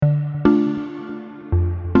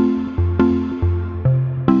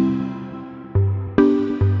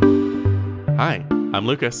Hi, I'm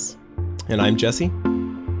Lucas, And I'm Jesse.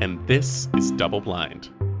 and this is Double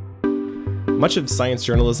Blind. Much of science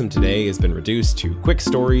journalism today has been reduced to quick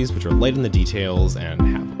stories which are light in the details and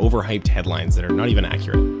have overhyped headlines that are not even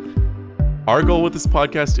accurate. Our goal with this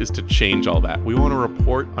podcast is to change all that. We want to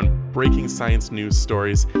report on breaking science news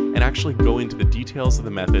stories and actually go into the details of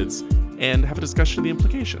the methods and have a discussion of the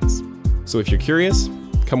implications. So if you're curious,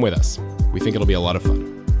 come with us. We think it'll be a lot of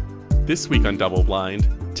fun. This week on Double Blind,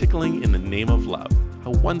 tickling in the name of love.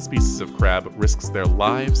 How one species of crab risks their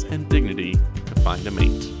lives and dignity to find a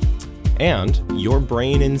mate. And your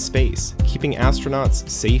brain in space, keeping astronauts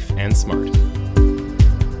safe and smart.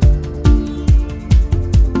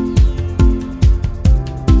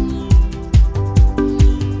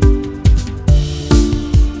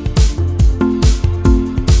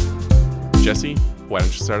 Jesse, why don't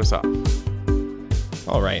you start us off?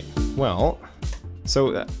 All right. Well,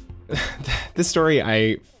 so this story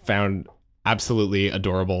I found absolutely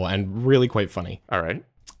adorable and really quite funny. All right.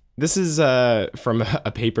 This is from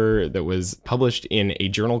a paper that was published in a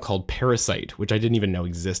journal called Parasite, which I didn't even know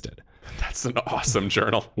existed. That's an awesome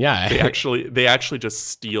journal. Yeah. They actually just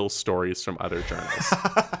steal stories from other journals.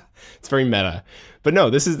 It's very meta. But no,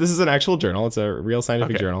 this is an actual journal. It's a real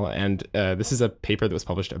scientific journal. And this is a paper that was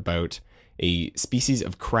published about a species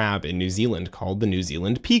of crab in New Zealand called the New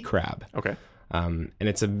Zealand pea crab. Okay. And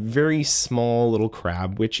it's a very small little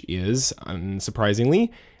crab, which is, unsurprisingly,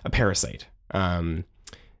 a parasite.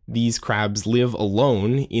 These crabs live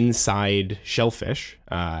alone inside shellfish,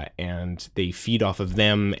 and they feed off of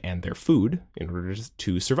them and their food in order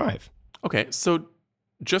to survive. Okay, so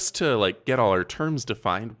just to get all our terms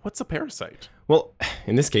defined, what's a parasite? Well,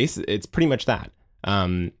 in this case, it's pretty much that.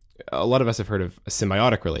 A lot of us have heard of a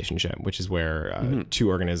symbiotic relationship, which is where two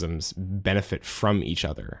organisms benefit from each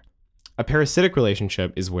other. A parasitic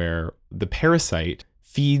relationship is where the parasite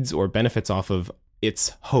feeds or benefits off of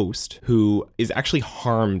its host, who is actually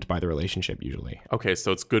harmed by the relationship usually. Okay,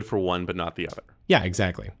 so it's good for one but not the other. Yeah,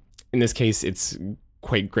 exactly. In this case, it's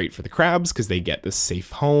quite great for the crabs because they get this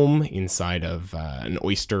safe home inside of an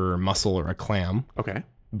oyster or mussel or a clam. Okay.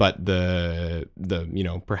 But the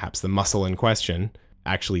perhaps the mussel in question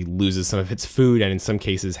actually loses some of its food and in some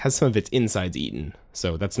cases has some of its insides eaten.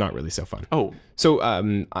 So that's not really so fun. Oh. So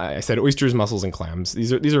I said oysters, mussels, and clams.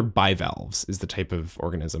 These are bivalves is the type of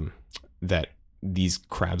organism that these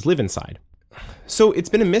crabs live inside. So it's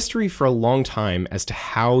been a mystery for a long time as to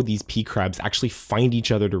how these pea crabs actually find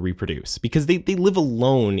each other to reproduce because they live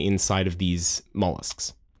alone inside of these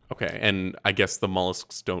mollusks. Okay, and I guess the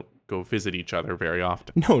mollusks don't go visit each other very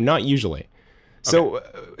often. No, not usually. So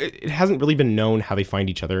it hasn't really been known how they find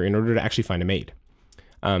each other in order to actually find a mate.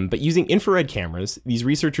 But using infrared cameras, these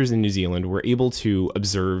researchers in New Zealand were able to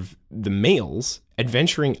observe the males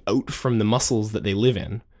adventuring out from the mussels that they live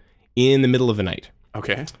in the middle of the night.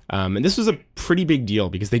 Okay. And this was a pretty big deal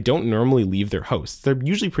because they don't normally leave their hosts. They're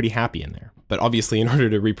usually pretty happy in there. But obviously, in order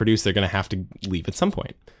to reproduce, they're going to have to leave at some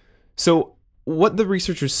point. So what the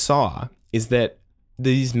researchers saw is that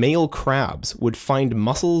these male crabs would find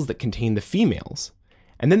mussels that contain the females,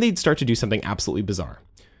 and then they'd start to do something absolutely bizarre.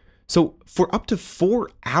 So for up to 4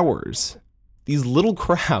 hours, these little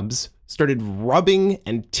crabs started rubbing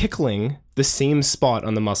and tickling the same spot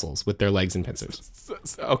on the mussels with their legs and pincers.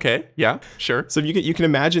 Okay, yeah, sure. So you can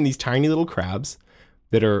imagine these tiny little crabs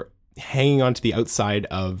that are hanging onto the outside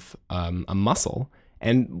of a mussel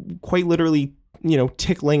and quite literally,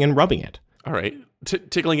 tickling and rubbing it. All right.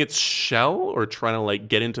 Tickling its shell or trying to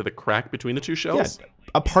get into the crack between the two shells?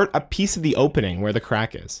 Yeah, a piece of the opening where the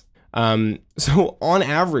crack is. So on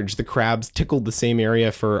average, the crabs tickled the same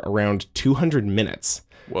area for around 200 minutes.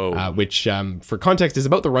 Whoa. Which, for context, is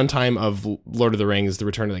about the runtime of Lord of the Rings, The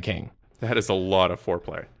Return of the King. That is a lot of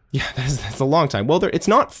foreplay. Yeah, that's a long time. Well, it's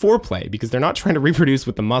not foreplay because they're not trying to reproduce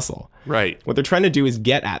with the mussel. Right. What they're trying to do is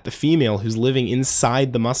get at the female who's living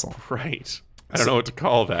inside the mussel. Right. I don't know what to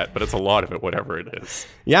call that, but it's a lot of it, whatever it is.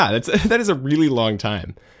 Yeah, that is a really long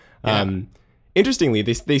time. Yeah. Interestingly,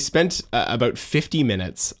 they spent about 50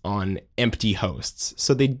 minutes on empty hosts.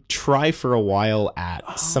 So they'd try for a while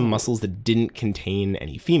at some mussels that didn't contain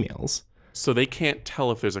any females. So they can't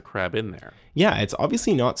tell if there's a crab in there. Yeah, it's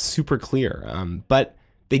obviously not super clear, but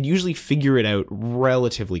they'd usually figure it out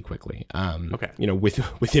relatively quickly.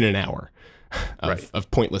 Within an hour of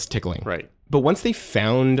pointless tickling. Right. But once they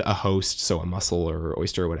found a host, so a mussel or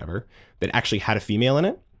oyster or whatever, that actually had a female in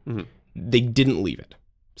it, they didn't leave it.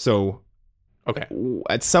 So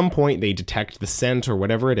at some point they detect the scent or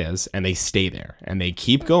whatever it is, and they stay there, and they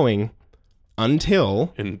keep going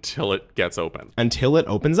until it gets open. Until it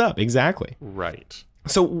opens up, exactly. Right.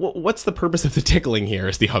 So what's the purpose of the tickling here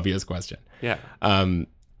is the obvious question. Yeah.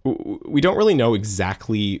 We don't really know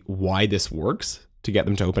exactly why this works to get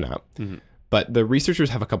them to open up, but the researchers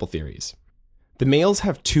have a couple theories. The males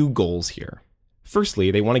have two goals here. Firstly,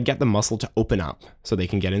 they want to get the muscle to open up so they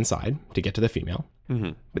can get inside to get to the female.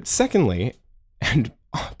 But secondly, and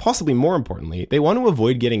possibly more importantly, they want to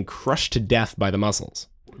avoid getting crushed to death by the muscles.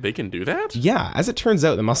 They can do that? Yeah, as it turns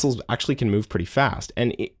out, the muscles actually can move pretty fast.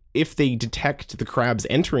 And if they detect the crabs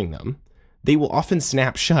entering them, they will often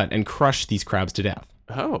snap shut and crush these crabs to death.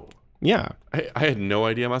 Oh. Yeah. I had no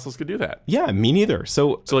idea mussels could do that. Yeah, me neither.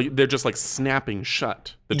 So like, they're just like snapping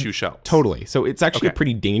shut the two shells. Totally. So it's actually a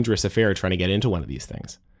pretty dangerous affair trying to get into one of these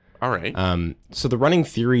things. All right. So the running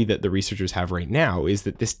theory that the researchers have right now is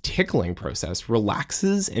that this tickling process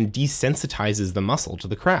relaxes and desensitizes the muscle to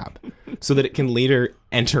the crab so that it can later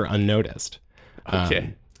enter unnoticed.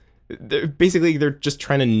 Okay. They're just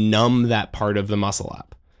trying to numb that part of the muscle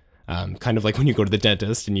up. Kind of like when you go to the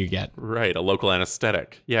dentist and you get... Right, a local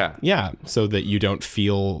anesthetic. Yeah. Yeah, so that you don't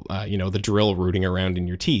feel, the drill rooting around in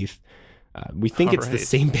your teeth. We think it's the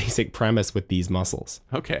same basic premise with these muscles.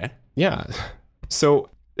 Okay. Yeah.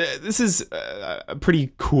 So this is a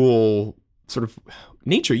pretty cool sort of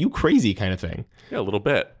nature, you crazy kind of thing. Yeah, a little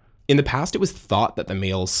bit. In the past, it was thought that the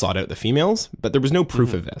males sought out the females, but there was no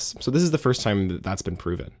proof of this. So this is the first time that that's been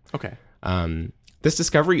proven. Okay. This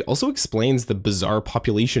discovery also explains the bizarre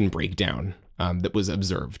population breakdown that was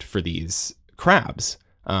observed for these crabs.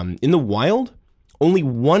 In the wild, only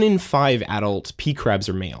 1 in 5 adult pea crabs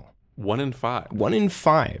are male. 1 in 5? 1 in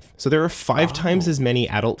 5. So there are 5 times as many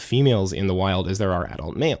adult females in the wild as there are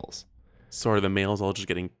adult males. So are the males all just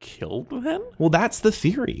getting killed then? Well, that's the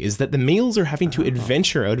theory, is that the males are having to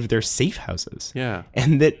adventure out of their safe houses. Yeah.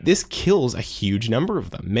 And that this kills a huge number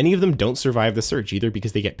of them. Many of them don't survive the search, either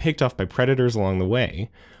because they get picked off by predators along the way,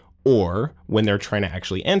 or when they're trying to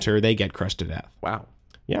actually enter, they get crushed to death. Wow.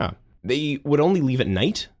 Yeah. They would only leave at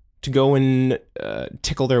night to go and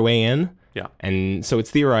tickle their way in. Yeah. And so it's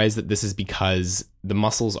theorized that this is because the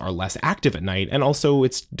muscles are less active at night, and also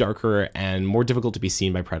it's darker and more difficult to be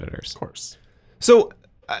seen by predators. Of course. So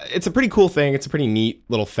it's a pretty cool thing. It's a pretty neat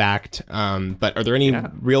little fact. But are there any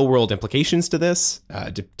real world implications to this?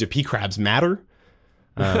 Do pea crabs matter?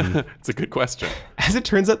 It's a good question. As it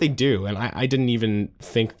turns out, they do. And I didn't even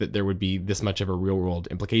think that there would be this much of a real world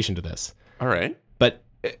implication to this. All right. But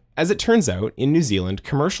as it turns out, in New Zealand,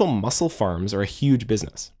 commercial mussel farms are a huge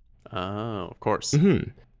business. Oh, of course.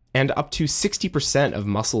 And up to 60% of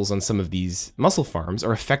mussels on some of these mussel farms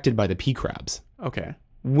are affected by the pea crabs. Okay.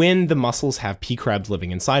 When the mussels have pea crabs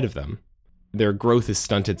living inside of them, their growth is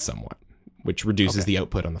stunted somewhat, which reduces the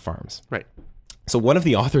output on the farms. Right. So one of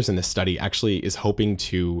the authors in this study actually is hoping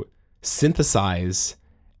to synthesize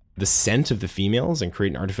the scent of the females and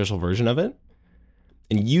create an artificial version of it,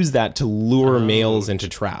 and use that to lure males into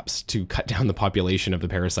traps to cut down the population of the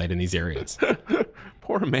parasite in these areas.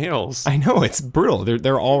 Poor males. I know, it's brutal.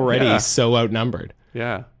 They're already so outnumbered.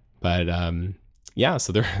 Yeah. But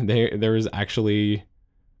so there is actually...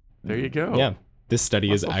 There you go. Yeah. This study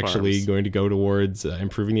Mussel is actually farms. going to go towards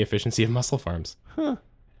improving the efficiency of mussel farms. Huh.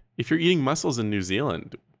 If you're eating mussels in New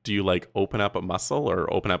Zealand, do you like open up a mussel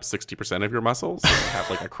or open up 60% of your mussels and have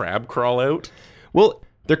like a crab crawl out? Well,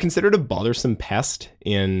 they're considered a bothersome pest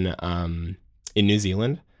in New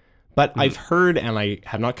Zealand. But I've heard, and I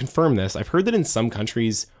have not confirmed this, I've heard that in some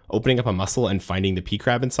countries, opening up a mussel and finding the pea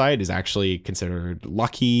crab inside is actually considered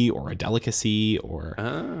lucky or a delicacy or...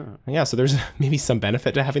 Yeah, so there's maybe some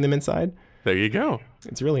benefit to having them inside. There you go.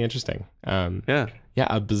 It's really interesting. Yeah,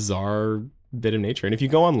 a bizarre bit of nature. And if you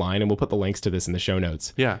go online, and we'll put the links to this in the show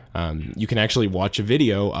notes, you can actually watch a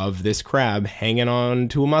video of this crab hanging on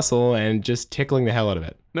to a mussel and just tickling the hell out of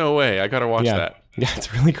it. No way. I got to watch that. Yeah,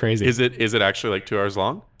 it's really crazy. Is it actually like 2 hours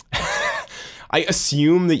long? I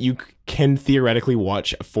assume that you can theoretically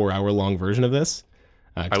watch a 4-hour-long version of this.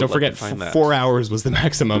 Don't forget, 4 hours was the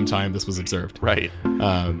maximum time this was observed. Right.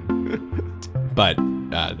 But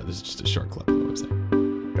no, this is just a short clip on the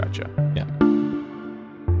website. Gotcha. Yeah.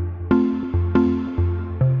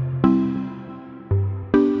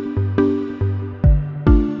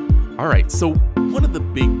 All right, so one of the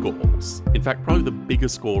big goals, in fact, probably the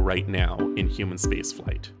biggest goal right now in human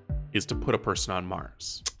spaceflight, is to put a person on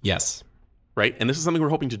Mars. Yes. Right? And this is something we're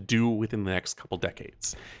hoping to do within the next couple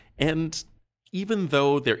decades. And even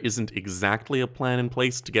though there isn't exactly a plan in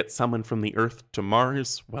place to get someone from the Earth to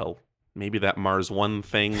Mars, well, maybe that Mars One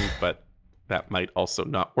thing, but that might also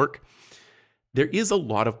not work. There is a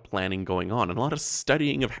lot of planning going on and a lot of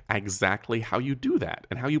studying of exactly how you do that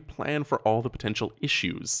and how you plan for all the potential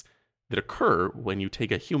issues that occur when you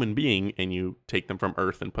take a human being and you take them from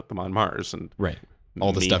Earth and put them on Mars and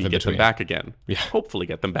all the stuff in get between. Them back again. Yeah. Hopefully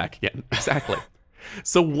get them back again. Exactly.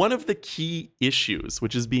 So one of the key issues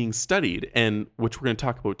which is being studied and which we're going to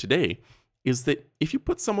talk about today is that if you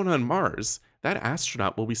put someone on Mars, that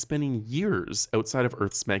astronaut will be spending years outside of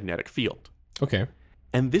Earth's magnetic field. Okay.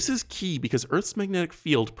 And this is key because Earth's magnetic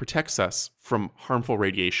field protects us from harmful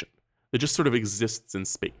radiation that just sort of exists in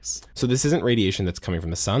space. So this isn't radiation that's coming from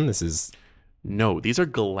the sun. This is No, these are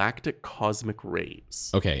galactic cosmic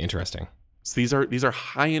rays. okay. Interesting. So these are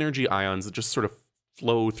high energy ions that just sort of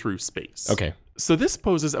flow through space. Okay. So this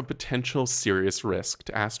poses a potential serious risk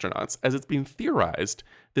to astronauts, as it's been theorized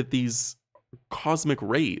that these cosmic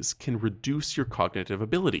rays can reduce your cognitive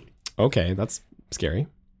ability. Okay. That's scary.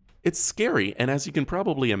 It's scary, and as you can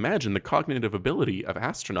probably imagine, the cognitive ability of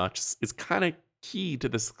astronauts is kind of key to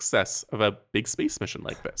the success of a big space mission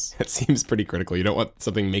like this. It seems pretty critical. You don't want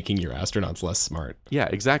something making your astronauts less smart. Yeah,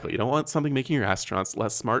 exactly. You don't want something making your astronauts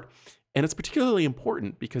less smart. And it's particularly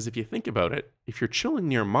important because if you think about it, if you're chilling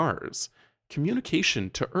near Mars,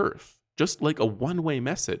 communication to Earth, just like a one-way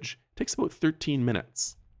message, takes about 13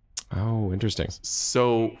 minutes. Oh, interesting.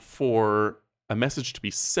 So for a message to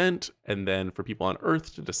be sent and then for people on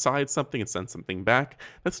Earth to decide something and send something back,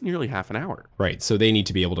 that's nearly half an hour. Right. So they need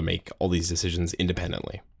to be able to make all these decisions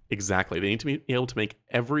independently. Exactly. They need to be able to make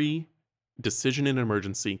every decision in an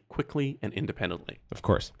emergency quickly and independently. Of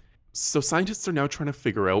course. So scientists are now trying to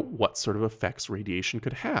figure out what sort of effects radiation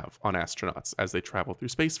could have on astronauts as they travel through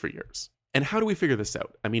space for years. And how do we figure this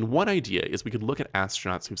out? I mean, one idea is we could look at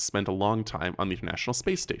astronauts who've spent a long time on the International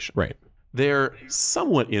Space Station. Right. They're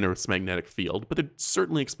somewhat in Earth's magnetic field, but they're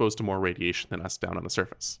certainly exposed to more radiation than us down on the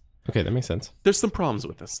surface. Okay, that makes sense. There's some problems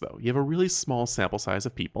with this, though. You have a really small sample size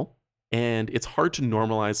of people, and it's hard to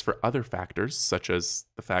normalize for other factors, such as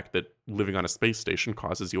the fact that living on a space station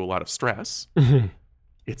causes you a lot of stress.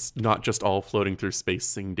 It's not just all floating through space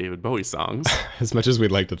singing David Bowie songs. As much as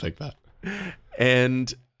we'd like to think that.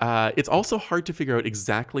 And it's also hard to figure out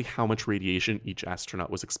exactly how much radiation each astronaut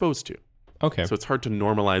was exposed to. Okay. So it's hard to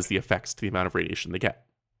normalize the effects to the amount of radiation they get.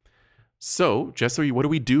 So, Jesse, what do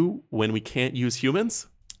we do when we can't use humans?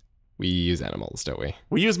 We use animals, don't we?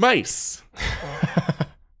 We use mice.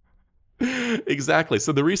 Exactly.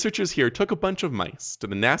 So the researchers here took a bunch of mice to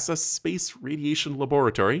the NASA Space Radiation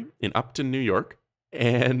Laboratory in Upton, New York.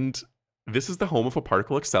 And this is the home of a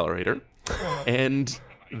particle accelerator. And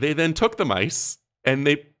they then took the mice and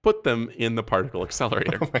they put them in the particle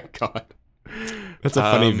accelerator. Oh my God. That's a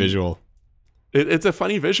funny visual. It's a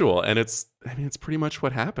funny visual, and it's pretty much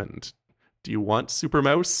what happened. Do you want Super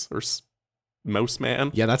Mouse or Mouse Man?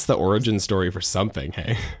 Yeah, that's the origin story for something,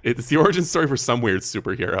 hey? It's the origin story for some weird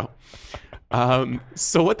superhero.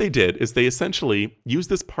 So what they did is they essentially used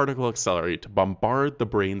this particle accelerator to bombard the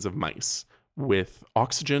brains of mice with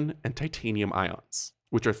oxygen and titanium ions,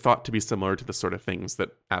 which are thought to be similar to the sort of things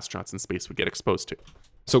that astronauts in space would get exposed to.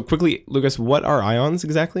 So quickly, Lucas, what are ions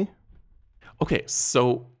exactly? Okay,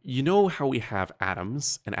 so you know how we have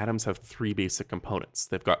atoms, and atoms have three basic components.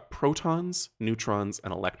 They've got protons, neutrons,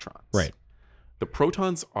 and electrons. Right. The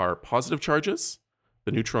protons are positive charges,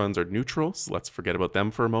 the neutrons are neutral, so let's forget about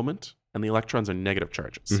them for a moment, and the electrons are negative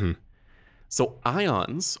charges. Mm-hmm. So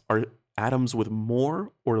ions are atoms with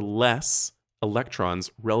more or less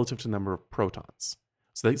electrons relative to the number of protons.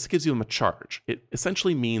 So this gives you them a charge. It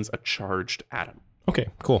essentially means a charged atom, Okay,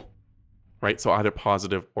 cool. right? So either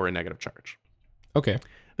positive or a negative charge. Okay.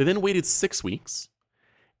 They then waited 6 weeks,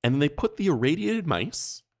 and then they put the irradiated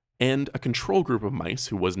mice and a control group of mice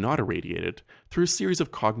who was not irradiated through a series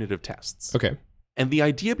of cognitive tests. Okay. And the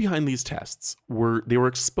idea behind these tests were they were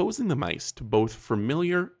exposing the mice to both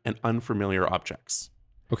familiar and unfamiliar objects.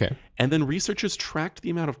 Okay. And then researchers tracked the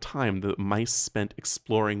amount of time the mice spent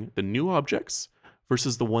exploring the new objects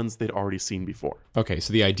versus the ones they'd already seen before. Okay,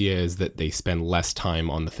 so the idea is that they spend less time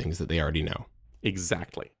on the things that they already know.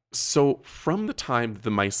 Exactly. So from the time that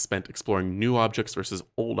the mice spent exploring new objects versus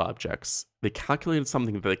old objects, they calculated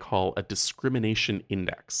something that they call a discrimination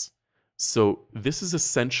index. So this is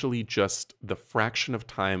essentially just the fraction of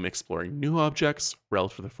time exploring new objects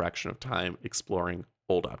relative to the fraction of time exploring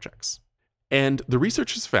old objects. And the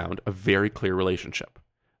researchers found a very clear relationship.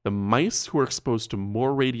 The mice who were exposed to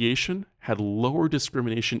more radiation had lower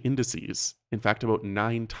discrimination indices, in fact, about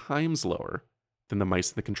 9 times lower than the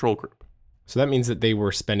mice in the control group. So that means that they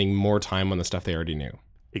were spending more time on the stuff they already knew.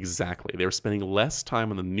 Exactly. They were spending less time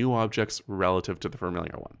on the new objects relative to the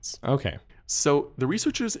familiar ones. Okay. So the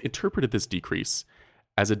researchers interpreted this decrease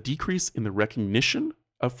as a decrease in the recognition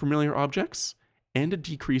of familiar objects and a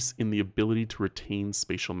decrease in the ability to retain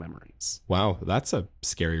spatial memories. Wow, that's a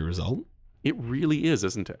scary result. It really is,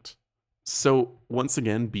 isn't it? So once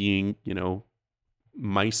again, being,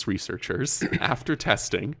 mice researchers, after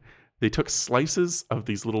testing, they took slices of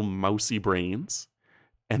these little mousy brains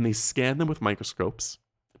and they scanned them with microscopes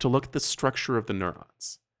to look at the structure of the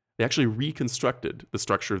neurons. They actually reconstructed the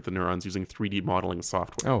structure of the neurons using 3D modeling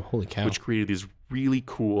software. Oh, holy cow. Which created these really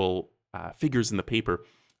cool figures in the paper,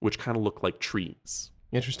 which kind of look like trees.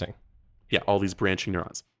 Interesting. Yeah, all these branching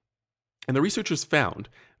neurons. And the researchers found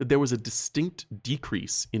that there was a distinct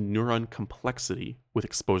decrease in neuron complexity with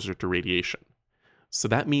exposure to radiation. So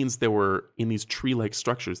that means there were, in these tree-like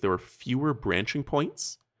structures, there were fewer branching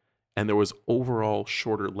points, and there was overall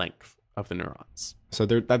shorter length of the neurons. So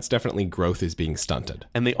that's definitely growth is being stunted.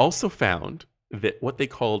 And they also found that what they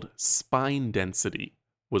called spine density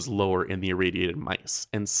was lower in the irradiated mice.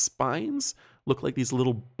 And spines look like these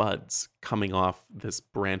little buds coming off this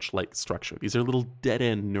branch-like structure. These are little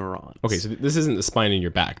dead-end neurons. Okay, so this isn't the spine in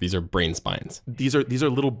your back. These are brain spines. These are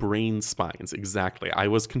little brain spines, exactly. I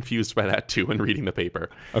was confused by that too when reading the paper.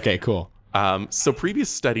 Okay, cool. So previous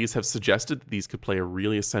studies have suggested that these could play a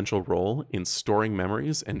really essential role in storing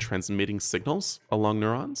memories and transmitting signals along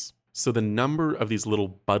neurons. So the number of these little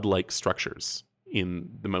bud-like structures in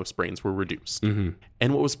the mouse brains were reduced. Mm-hmm.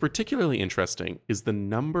 And what was particularly interesting is the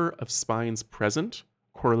number of spines present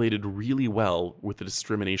correlated really well with the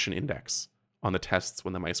discrimination index on the tests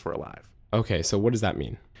when the mice were alive. Okay, so what does that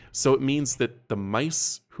mean? So it means that the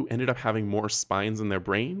mice who ended up having more spines in their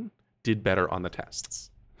brain did better on the tests.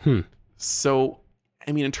 So,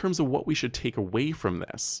 I mean, in terms of what we should take away from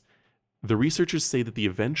this, the researchers say that the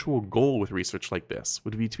eventual goal with research like this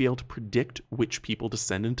would be to be able to predict which people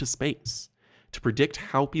descend into space, to predict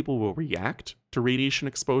how people will react to radiation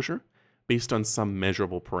exposure based on some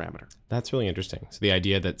measurable parameter. That's really interesting. So the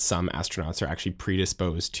idea that some astronauts are actually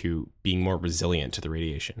predisposed to being more resilient to the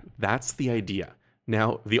radiation. That's the idea.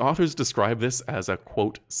 Now, the authors describe this as a,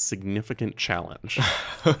 quote, significant challenge.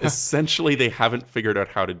 Essentially, they haven't figured out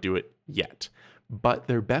how to do it yet. But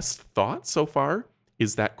their best thought so far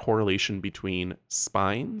is that correlation between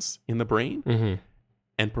spines in the brain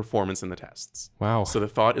and performance in the tests. Wow. So the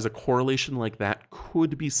thought is a correlation like that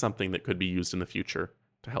could be something that could be used in the future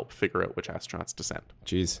to help figure out which astronauts descend.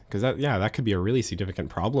 Jeez, because that could be a really significant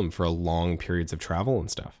problem for long periods of travel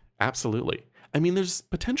and stuff. Absolutely. I mean, there's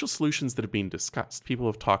potential solutions that have been discussed. People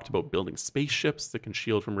have talked about building spaceships that can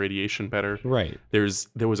shield from radiation better. Right. There was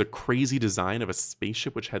a crazy design of a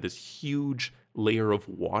spaceship which had this huge layer of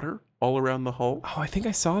water all around the hull. Oh, I think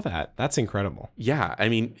I saw that. That's incredible. Yeah, I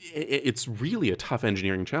mean, it's really a tough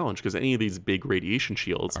engineering challenge because any of these big radiation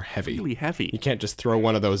shields are heavy. Really heavy. You can't just throw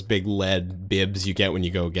one of those big lead bibs you get when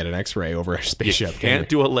you go get an X-ray over a spaceship. You can't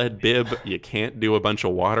do a lead bib. You can't do a bunch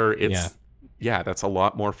of water. Yeah, that's a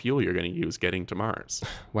lot more fuel you're going to use getting to Mars.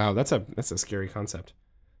 Wow, that's a scary concept.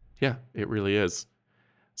 Yeah, it really is.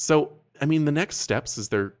 So, I mean, the next steps is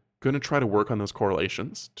they're going to try to work on those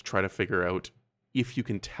correlations to try to figure out if you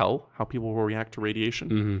can tell how people will react to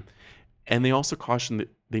radiation. And they also caution that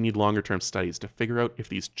they need longer term studies to figure out if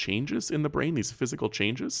these changes in the brain, these physical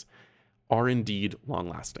changes, are indeed long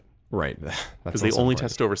lasting. Right. Because they only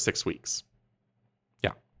test over 6 weeks.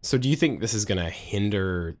 Yeah. So do you think this is going to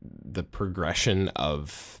hinder the progression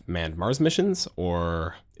of manned Mars missions?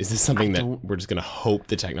 Or is this something that we're just going to hope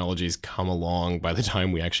the technologies come along by the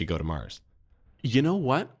time we actually go to Mars? You know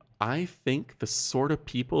what? I think the sort of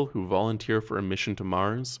people who volunteer for a mission to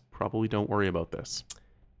Mars probably don't worry about this.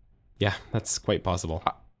 Yeah, that's quite possible.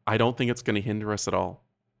 I don't think it's going to hinder us at all.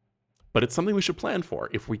 But it's something we should plan for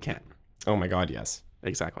if we can. Oh my God, yes.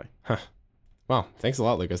 Exactly. Huh. Wow, thanks a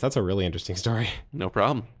lot, Lucas. That's a really interesting story. No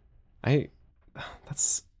problem.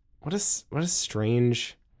 What a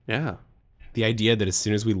strange. Yeah. The idea that as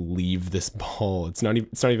soon as we leave this ball, it's not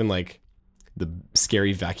even like the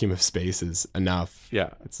scary vacuum of space is enough. Yeah.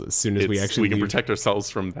 It's as soon as we can protect ourselves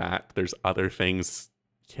from that. There's other things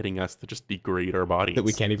hitting us that just degrade our bodies. That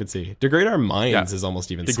we can't even see. Degrade our minds is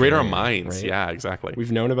almost even degrade scarier, our minds. Right? Yeah, exactly.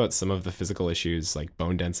 We've known about some of the physical issues like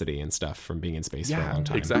bone density and stuff from being in space for a long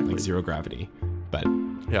time. Exactly. Like zero gravity. But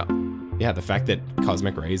yeah, the fact that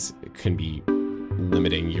cosmic rays can be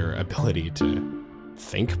limiting your ability to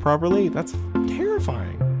think properly, that's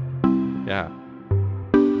terrifying. Yeah.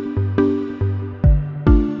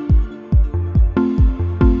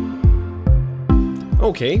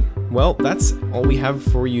 Okay, well, that's all we have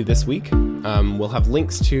for you this week. We'll have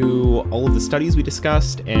links to all of the studies we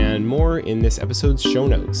discussed and more in this episode's show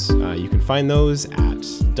notes. You can find those at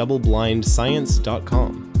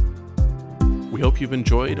doubleblindScience.com. We hope you've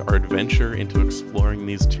enjoyed our adventure into exploring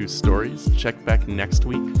these two stories. Check back next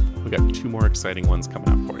week. We've got 2 more exciting ones coming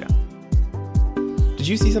up for you. Did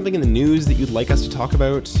you see something in the news that you'd like us to talk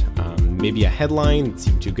about? Maybe a headline that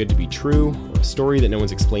seemed too good to be true, or a story that no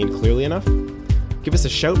one's explained clearly enough? Give us a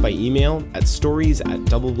shout by email at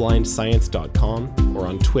stories@doubleblindScience.com or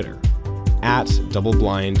on Twitter. at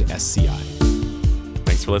DoubleBlindSCI.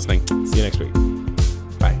 Thanks for listening. See you next week.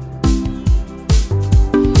 Bye.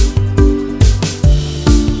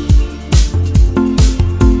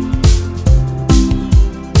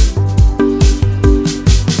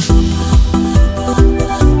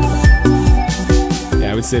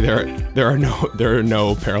 Yeah, I would say there are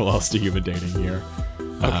no parallels to human dating here.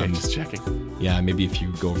 Okay, just checking. Yeah, maybe if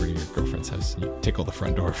you go over to your girlfriend's house and you tickle the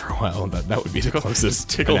front door for a while, that would be the closest Just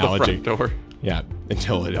tickle analogy. the front door. Yeah,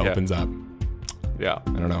 until it opens up. Yeah.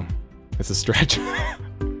 I don't know. It's a stretch.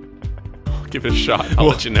 Give it a shot. I'll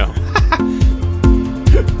let you know.